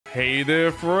Hey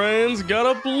there, friends!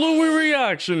 Got a Bluey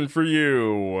reaction for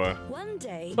you! One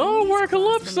day, oh, we're Indies class were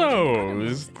making Calypsos!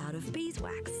 animals out of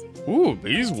beeswax. Ooh,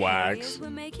 beeswax! Terriers were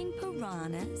making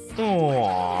piranhas.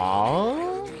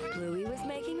 Aww! Bluey was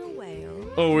making a whale.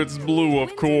 Oh, it's Blue,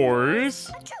 of course!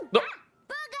 No.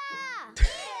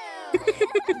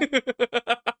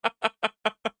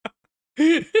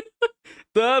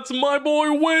 That's my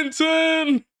boy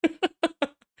Winton!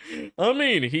 I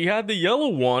mean, he had the yellow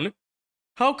one.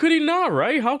 How could he not,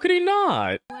 right? How could he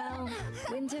not? Well,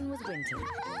 Winton was Winton.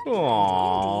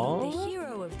 Aww. Indy, the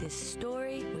hero of this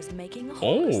story, was making a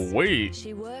horse. Oh, wait.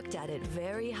 She worked at it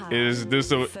very hard. Is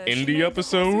this a First she indie made the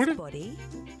episode? horse's body,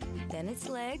 then its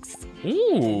legs, then she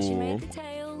Ooh. made the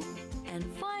tail, and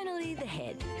finally the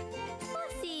head.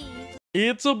 Fussy.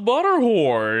 It's a butter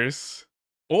horse.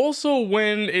 Also,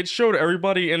 when it showed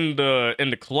everybody in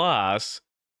the class,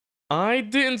 I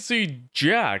didn't see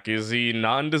Jack. Is he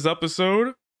not in this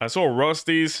episode? I saw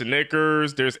Rusty,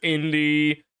 Snickers, there's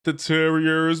Indy, the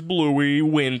Terriers, Bluey,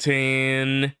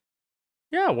 Winton.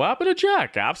 Yeah, what happened to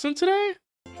Jack? Absent today?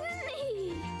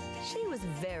 She was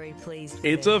very pleased with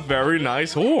It's it. a very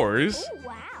nice horse. Oh,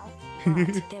 wow.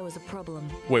 But there was a problem.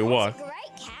 Wait, what? Great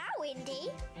cow, Indy.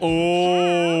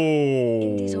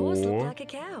 Indy's horse looked Oh. Nice like a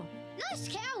cow.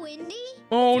 cow, Indy.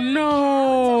 Oh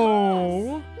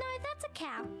no. No, that's a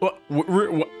cow. What?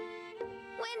 Winton?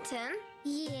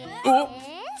 Yes. Oh.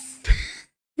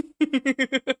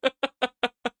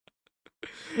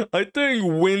 I think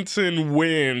Winton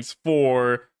wins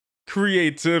for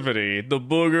creativity. The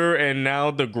booger and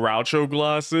now the Groucho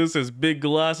glasses, his big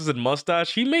glasses and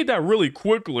mustache. He made that really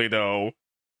quickly, though.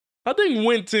 I think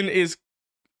Winton is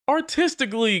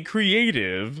artistically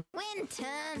creative.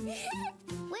 Winton.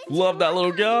 Love that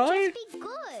little guy. Just be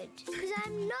good, because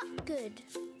I'm not good.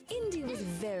 Indy was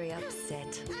very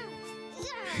upset.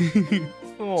 Aw, She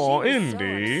was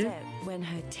Indy. so upset when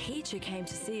her teacher came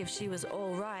to see if she was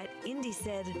all right. Indy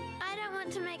said, I don't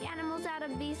want to make animals out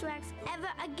of beeswax ever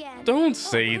again. Don't "Oh,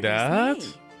 say goodness that.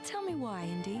 me. Tell me why,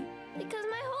 Indy." Because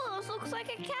my horse looks like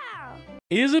a cow.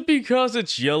 Is it because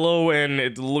it's yellow and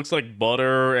it looks like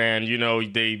butter and, you know,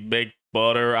 they make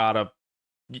butter out of,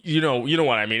 you know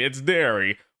what I mean? It's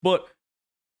dairy. But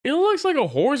it looks like a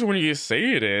horse when you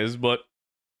say it is, but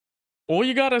all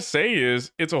you gotta say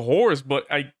is it's a horse, but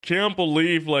I can't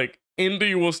believe, like,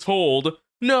 Indy was told,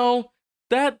 no,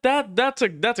 that's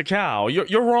a cow.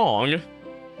 You're wrong.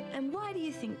 And why do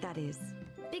you think that is?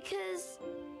 Because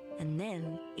And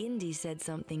then Indy said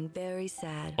something very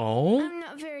sad. Oh? I'm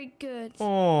not very good.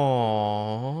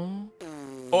 Aww.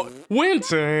 Oh,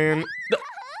 Winton!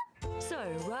 So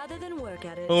rather than work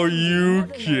at it, Are Indy you never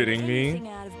made kidding me? anything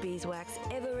out of beeswax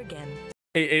ever again.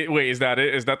 Hey, wait, is that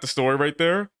it? Is that the story right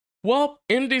there? Well,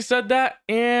 Indy said that,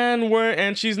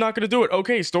 and she's not gonna do it.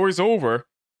 Okay, story's over.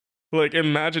 Like,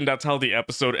 imagine that's how the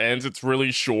episode ends. It's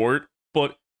really short.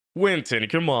 But, Winton,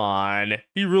 come on.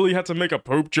 He really had to make a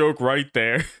poop joke right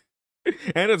there.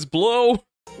 And it's blow.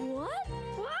 What?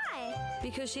 Why?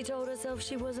 Because she told herself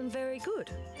she wasn't very good.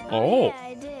 Oh. Yeah,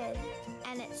 I did.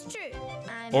 And it's true.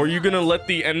 I'm Are you not. gonna let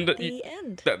the end... The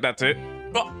end. That's it?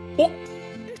 Oh. I don't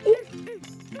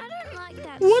like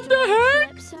that What the story, heck?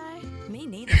 Calypso. Me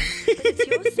neither. But it's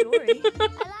your story. I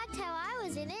liked how I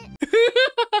was in it.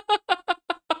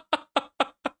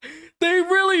 They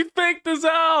really faked this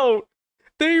out.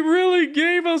 They really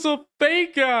gave us a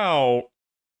fake out.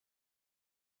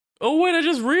 Oh wait, I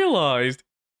just realized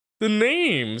the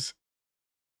names.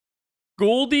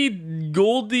 Goldie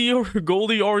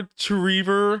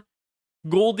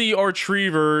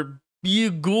Artreaver, B.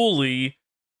 Gooley,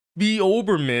 B.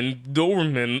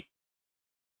 Doberman.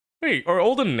 Wait, are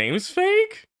all the names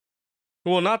fake?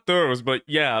 Well, not those, but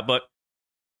yeah, but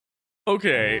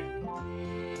okay.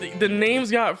 The names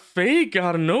got fake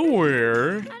out of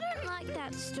nowhere. I don't like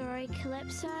that story,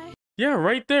 Calypso. Yeah,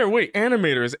 right there. Wait,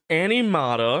 animators,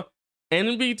 Animata,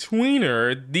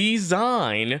 In-Betweener,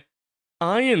 Design,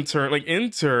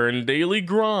 intern, Daily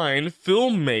Grind,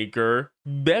 Filmmaker,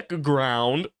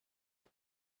 Background.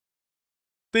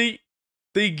 They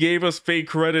gave us fake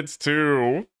credits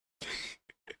too.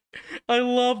 I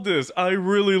love this. I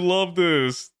really love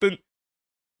this. Then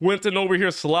Winton over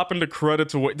here slapping the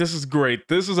credits away. This is great.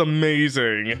 This is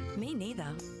amazing. Me neither.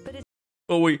 But it's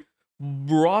Oh wait,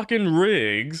 Brock and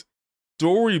Riggs,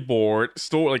 storyboard,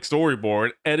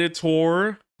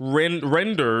 editor,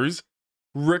 renders,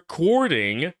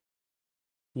 recording,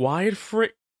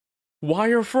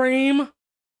 wireframe.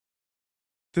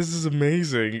 This is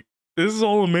amazing. This is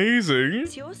all amazing.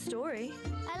 your story.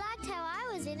 I liked how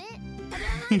I was in it. I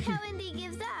don't like how Indy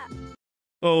gives up.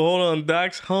 Oh, hold on.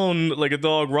 Dachshund, like a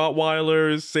dog.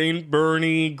 Rottweilers, Saint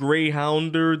Bernie,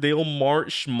 Greyhounder, Dale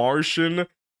Marsh, Martian,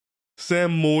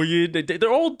 Samoyed.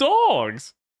 They're all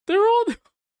dogs. They're all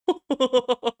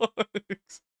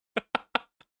dogs.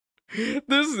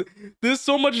 There's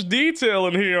so much detail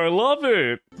in here. I love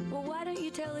it. Well, why don't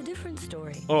you tell a different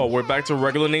story? Oh, we're back to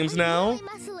regular names now?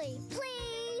 Muscly,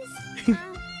 please.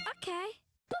 Okay.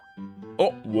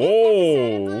 Oh,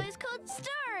 whoa. It's called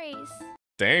Stories.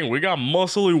 Dang, we got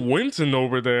Muscly Winton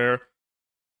over there.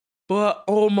 But,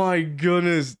 oh my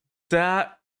goodness,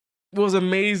 that was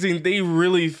amazing. They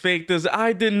really faked this.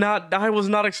 I was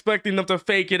not expecting them to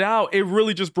fake it out. It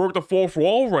really just broke the fourth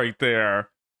wall right there.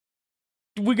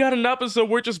 We got an episode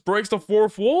where it just breaks the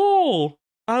fourth wall.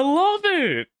 I love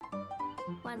it.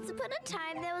 Once upon a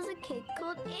time, there was a kid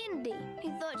called Indy who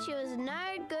thought she was no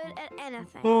good at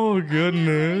anything. Oh, Not very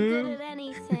goodness. good at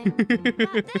anything. But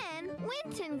then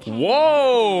Winton came.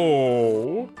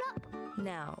 Whoa.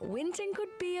 Now, Winton could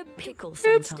be a pickle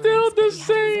sometimes. It's still the but he had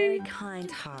a very same. kind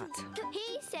heart.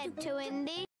 He said to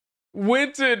Indy,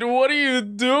 Winton, what are you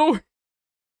doing?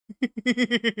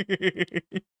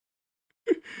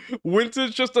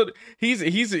 Winton's just he's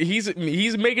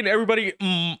making everybody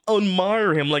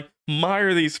admire him, like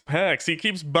admire these pecs. He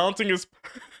keeps bouncing his.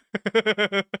 "You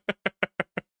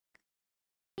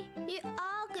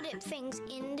are good at things,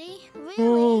 Indy. Really?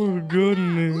 Oh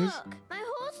goodness. Look, my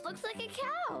horse looks like a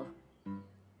cow."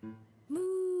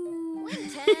 Moo.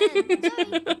 Winton,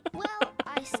 Zoe, well,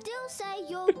 I still say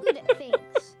you're good at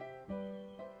things.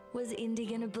 Was Indy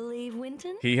gonna believe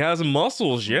Winton? He has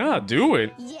muscles, yeah, do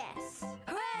it. Yes.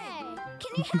 Hooray!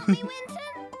 Can you help me, Winton?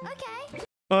 Okay.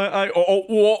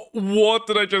 What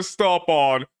did I just stop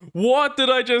on? What did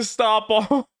I just stop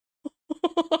on?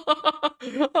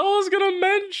 I was gonna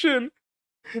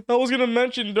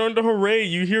mention during the hooray,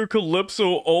 you hear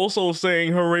Calypso also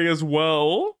saying hooray as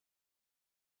well.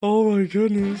 Oh my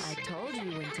goodness. I told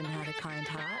you Winton had a kind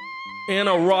heart. And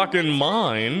a rockin'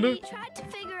 mind. He tried to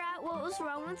figure out what was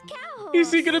wrong with cow horse.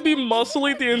 Is he gonna be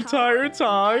muscly the entire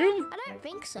time? I don't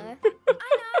think so. I know.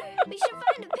 We should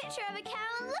find a picture of a cow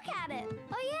and look at it.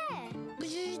 Oh yeah.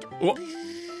 What?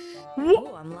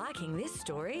 Oh, I'm liking this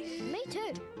story. Me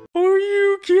too. Are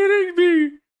you kidding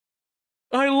me?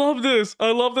 I love this.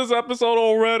 I love this episode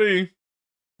already.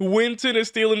 Winton is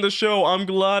stealing the show. I'm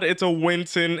glad it's a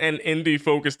Winton and Indy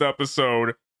focused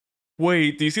episode.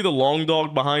 Wait, do you see the long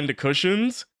dog behind the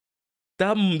cushions?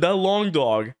 That long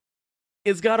dog,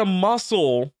 it's got a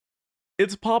muscle.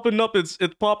 It's popping up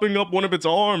one of its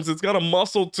arms. It's got a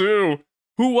muscle too.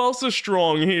 Who else is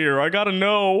strong here? I gotta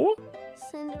know.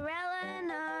 Cinderella,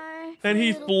 no. And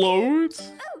he Little floats?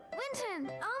 kid. Oh, Winton.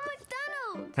 Old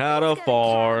MacDonald. Had a He's got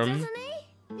farm. cow, doesn't he?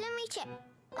 Let me check.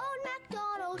 Old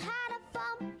MacDonald had a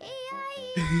farm.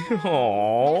 E-I-E-I-O.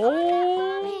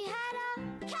 Aww. He had a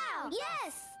cow.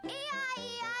 Yes.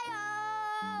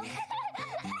 E-I-E-I-O.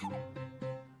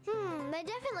 They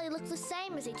definitely look the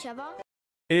same as each other.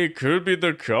 It could be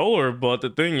the color, but the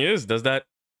thing is, does that...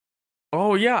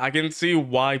 Oh yeah, I can see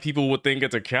why people would think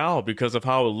it's a cow because of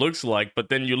how it looks like, but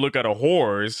then you look at a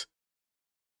horse.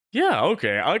 Yeah,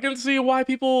 okay, I can see why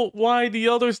the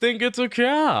others think it's a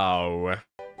cow.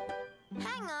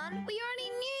 Hang on, we already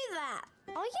knew that.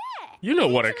 Oh yeah. You know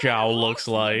what a Picture cow what looks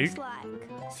horse like.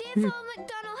 See if old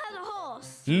MacDonald has a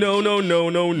horse. No, no, no,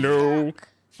 no, no. Duck,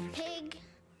 pig.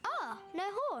 Oh, no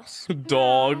horse.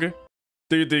 Dog.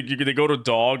 They go to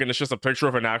dog and it's just a picture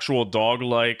of an actual dog,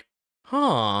 like,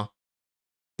 huh.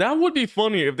 That would be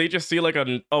funny if they just see like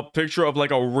a picture of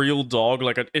like a real dog,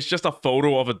 like it's just a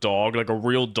photo of a dog, like a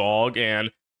real dog,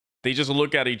 and they just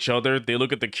look at each other, they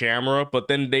look at the camera, but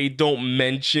then they don't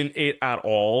mention it at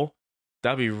all.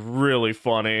 That'd be really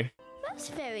funny. That's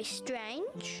very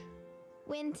strange.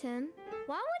 Winton,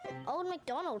 why would old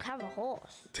MacDonald have a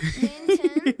horse? Winton,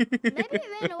 maybe it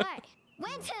ran away.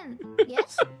 Winton,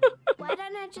 yes? Why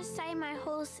don't I just say my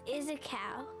horse is a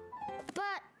cow?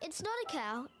 But it's not a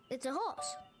cow, it's a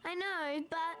horse. I know,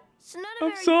 but it's not a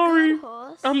I'm very sorry. good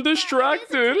horse. I'm distracted.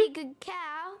 But it is a pretty good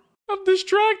cow. I'm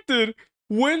distracted.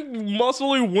 When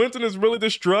muscly Winton is really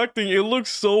distracting, it looks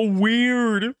so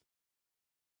weird.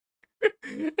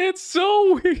 It's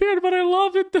so weird, but I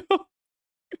love it though.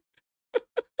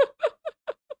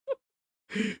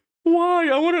 Why?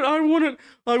 I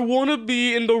wanna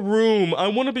be in the room. I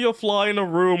wanna be a fly in a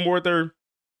room where they're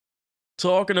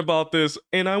talking about this,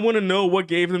 and I wanna know what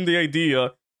gave them the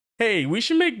idea. Hey, we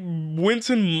should make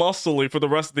Winton muscly for the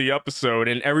rest of the episode,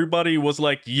 and everybody was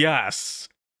like, yes.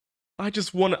 I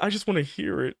just wanna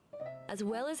hear it. As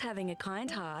well as having a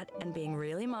kind heart and being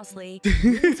really muscly,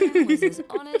 Winton was as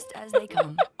honest as they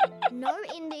come. No,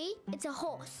 Indy, it's a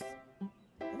horse.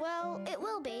 Well, it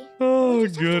will be. Oh, We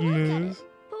just have to work at it. goodness.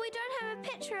 But we don't have a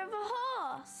picture of a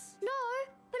horse. No,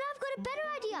 but I've got a better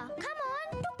idea. Come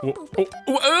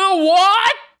on.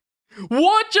 What?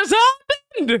 What just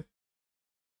happened?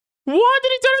 Why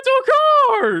did he turn into a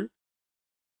car?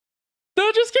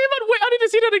 That just came out. Wait, I need to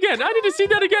see that again. I need to see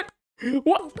that again.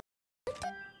 What?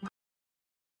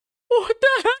 What the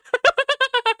heck?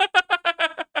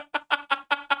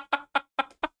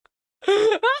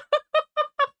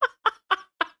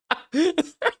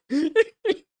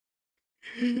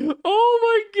 Oh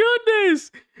my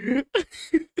goodness.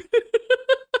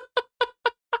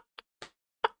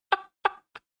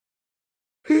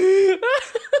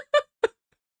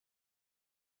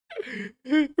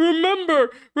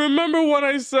 Remember when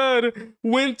I said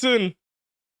Winton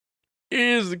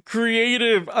is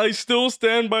creative? I still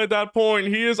stand by that point.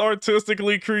 He is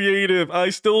artistically creative. I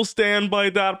still stand by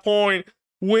that point.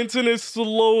 Winton is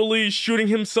slowly shooting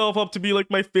himself up to be like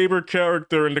my favorite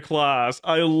character in the class.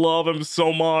 I love him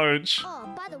so much.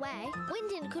 Oh, by the way,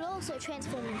 Winton could also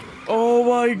transform into a Oh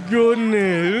my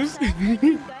goodness. So we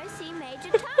can go see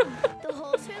Major Tom, the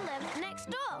horse who lives next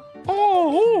door.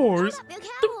 Oh, horse. Hold up your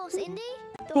cow horse, Indy.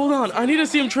 The Hold horse on, I who need to lives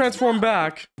see him next transform door.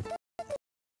 back.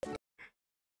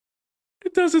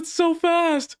 It does it so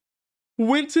fast.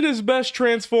 Winton is best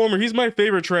transformer. He's my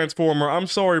favorite transformer. I'm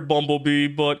sorry, Bumblebee,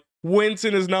 but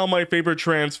Winton is now my favorite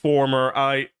transformer.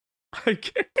 I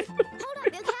can't. Hold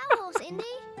up your cow horse, Indy.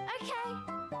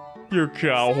 Okay. Your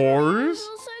cow See, horse? it's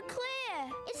all so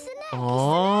clear. It's the neck.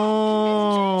 Oh.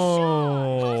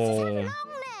 Horses have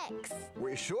long necks.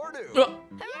 We sure do.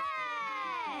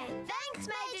 Hooray! Thanks,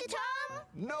 Major Tom.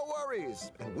 No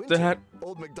worries. And That- Winton,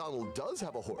 Old MacDonald does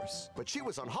have a horse, but she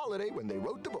was on holiday when they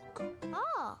wrote the book.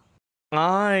 Oh.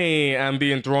 I am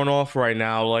being thrown off right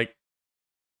now. Like,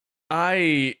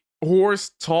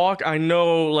 horse talk, I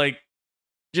know, like,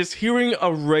 just hearing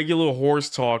a regular horse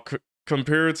talk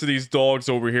compared to these dogs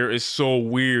over here is so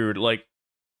weird. Like,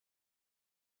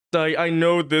 I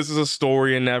know this is a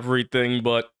story and everything,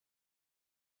 but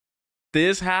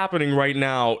this happening right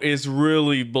now is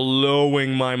really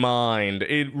blowing my mind.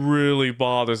 It really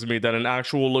bothers me that an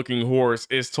actual looking horse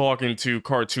is talking to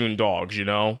cartoon dogs, you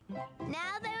know? Now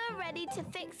they were ready to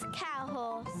fix cow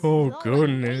horse. Oh, Not like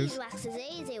goodness. beeswax is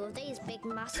easy with these big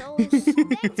muscles. Thanks,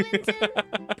 Winton.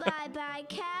 Bye-bye,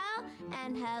 cow.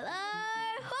 And hello,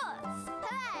 horse.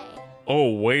 Hey.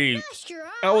 Oh, wait. Nice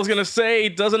giraffe. I was gonna say,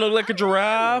 it doesn't look like a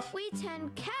giraffe. We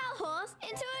turned cow horse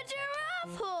into a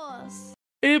giraffe horse.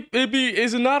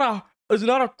 It's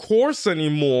not a course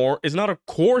anymore. It's not a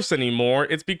course anymore.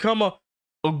 It's become a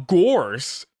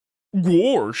gorse.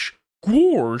 Gorsh.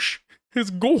 It's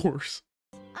gorse.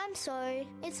 I'm sorry.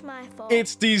 It's my fault.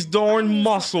 It's these I'm darn just not very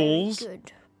muscles.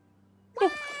 good.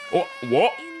 Oh,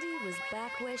 what? Indy was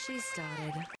back where she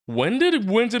started. When did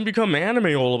Winton become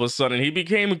anime all of a sudden? He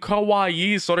became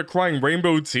kawaii, started crying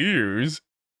rainbow tears.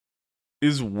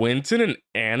 Is Winton an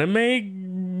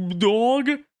anime dog?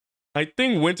 I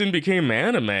think Winton became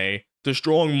anime. The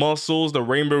strong muscles, the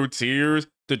rainbow tears,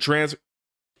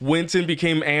 Winton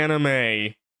became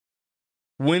anime.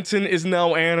 Winton is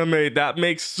now anime. That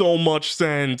makes so much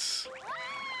sense.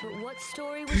 But what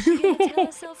story was she going to tell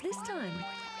herself this time?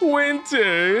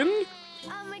 Winton?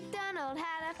 Old MacDonald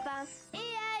had a farm,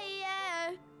 E-I-E-I-O.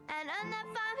 And on that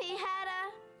farm he had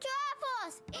a giraffe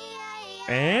horse, E-I-E-I-O.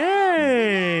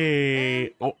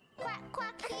 Hey. Oh. Quack,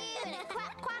 quack here and a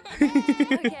quack, quack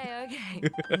there. Okay.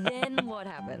 Then what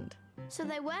happened? So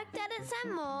they worked at it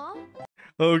some more.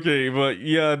 Okay, but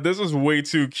yeah, this is way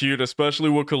too cute, especially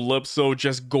with Calypso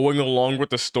just going along with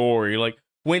the story. Like,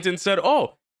 Winton said,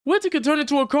 oh, Winton can turn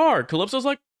into a car. Calypso's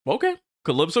like, okay.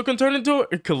 Calypso can turn into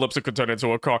a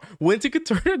car. Winton can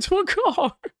turn into a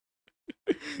car.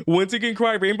 Winton can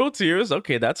cry rainbow tears.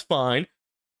 Okay, that's fine.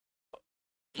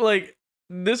 Like,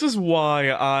 this is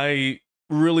why I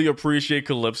really appreciate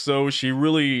Calypso. She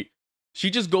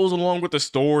just goes along with the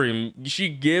story. She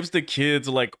gives the kids,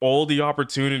 like, all the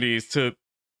opportunities to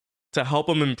help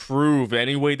them improve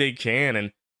any way they can.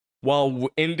 And while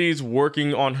Indy's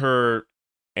working on her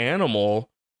animal,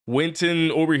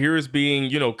 Winton over here is being,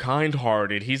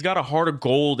 kind-hearted. He's got a heart of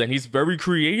gold, and he's very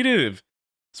creative.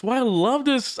 That's why I love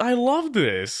this. We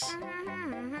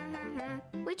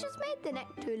just made the neck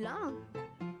too long.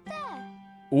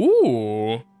 There.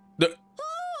 Ooh.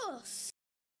 Horse.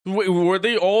 Wait, were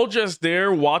they all just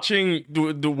there watching?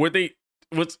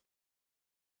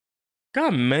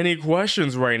 Got many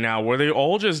questions right now. Were they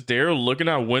all just there looking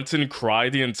at Winton cry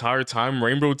the entire time,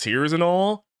 rainbow tears and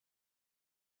all?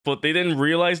 But they didn't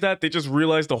realize that? They just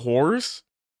realized the horse?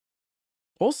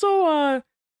 Also,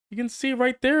 You can see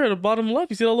right there at the bottom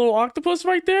left. You see that little octopus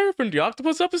right there from the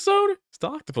octopus episode? It's the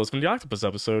octopus from the octopus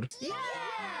episode. Yeah!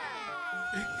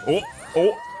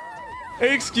 Oh.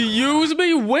 Excuse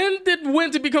me? When did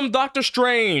Winton become Doctor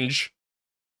Strange?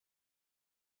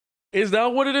 Is that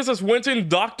what it is? Is Winton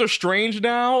Doctor Strange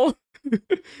now?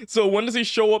 So when does he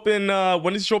show up in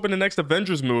the next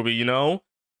Avengers movie, you know?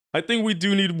 I think we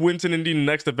do need Winton in the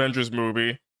next Avengers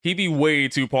movie. He'd be way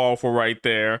too powerful right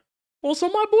there. Also,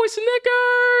 my boy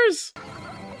Snickers!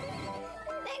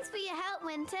 Thanks for your help,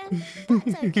 Winton.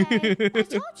 That's okay. I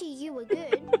told you were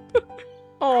good.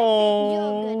 Oh,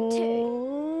 you're good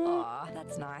too. Aw,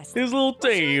 that's nice. His little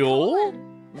tail.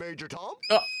 Major Tom?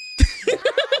 Major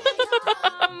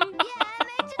Tom. Yeah,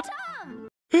 Major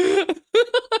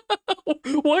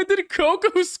Tom. Why did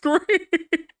Coco scream?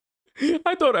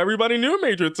 I thought everybody knew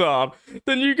Major Tom.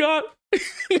 Then you got...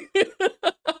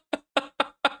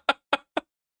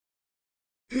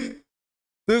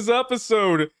 This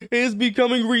episode is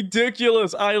becoming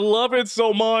ridiculous. I love it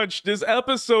so much. This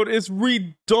episode is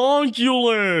redonkulous.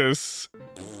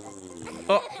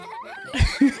 And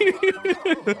they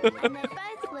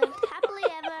both lived happily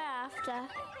ever after.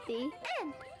 The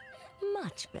end.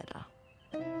 Much better.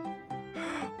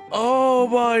 Oh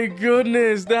my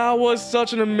goodness, that was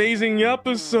such an amazing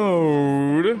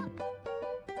episode.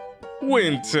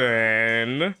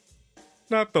 Winton.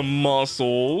 Not the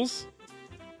muscles.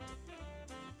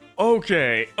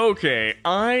 Okay.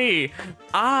 I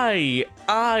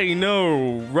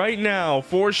know right now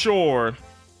for sure.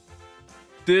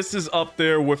 This is up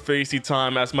there with Facey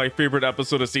Time as my favorite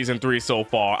episode of season 3 so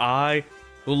far. I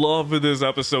love this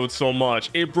episode so much.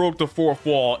 It broke the fourth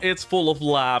wall. It's full of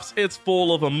laughs. It's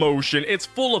full of emotion. It's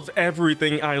full of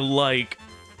everything I like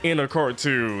in a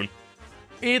cartoon.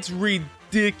 It's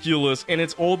ridiculous, and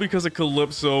it's all because of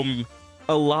Calypso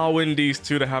allowing these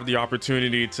two to have the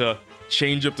opportunity to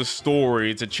change up the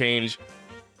story, to change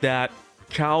that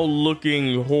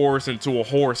cow-looking horse into a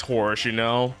horse, you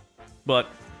know? But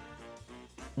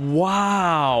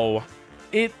wow,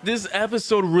 this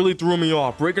episode really threw me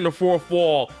off. Breaking the fourth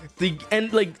wall,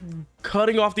 like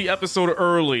cutting off the episode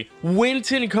early.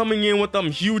 Winton coming in with them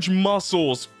huge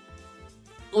muscles,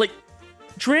 like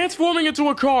transforming into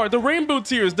a car. The rainbow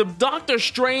tears, the Doctor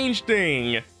Strange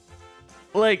thing.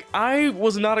 Like, I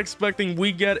was not expecting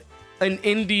we get an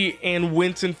Indy and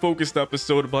Winton focused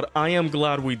episode, but I am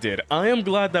glad we did. I am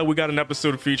glad that we got an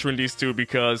episode featuring these two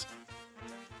because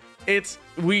they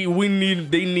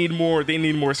need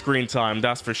more screen time,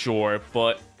 that's for sure.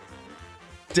 But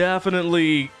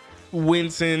definitely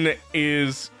Winton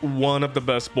is one of the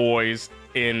best boys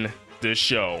in this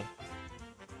show.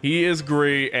 He is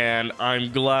great, and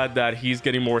I'm glad that he's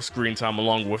getting more screen time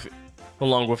along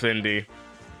with Indy.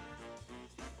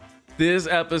 This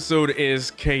episode is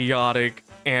chaotic,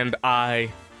 and I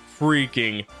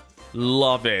freaking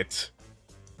love it.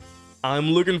 I'm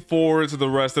looking forward to the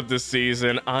rest of this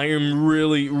season. I am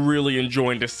really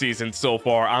enjoying this season so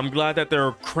far. I'm glad that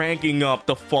they're cranking up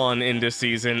the fun in this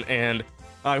season, and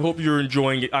I hope you're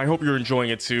enjoying it. I hope you're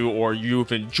enjoying it too, or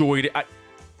you've enjoyed it.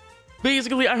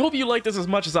 Basically, I hope you liked this as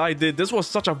much as I did. This was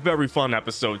such a very fun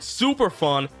episode. Super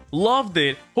fun. Loved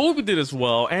it. Hope you did as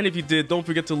well. And if you did, don't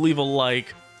forget to leave a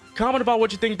like. Comment about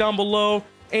what you think down below,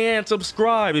 and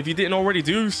subscribe if you didn't already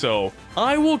do so.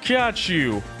 I will catch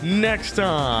you next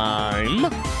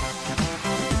time.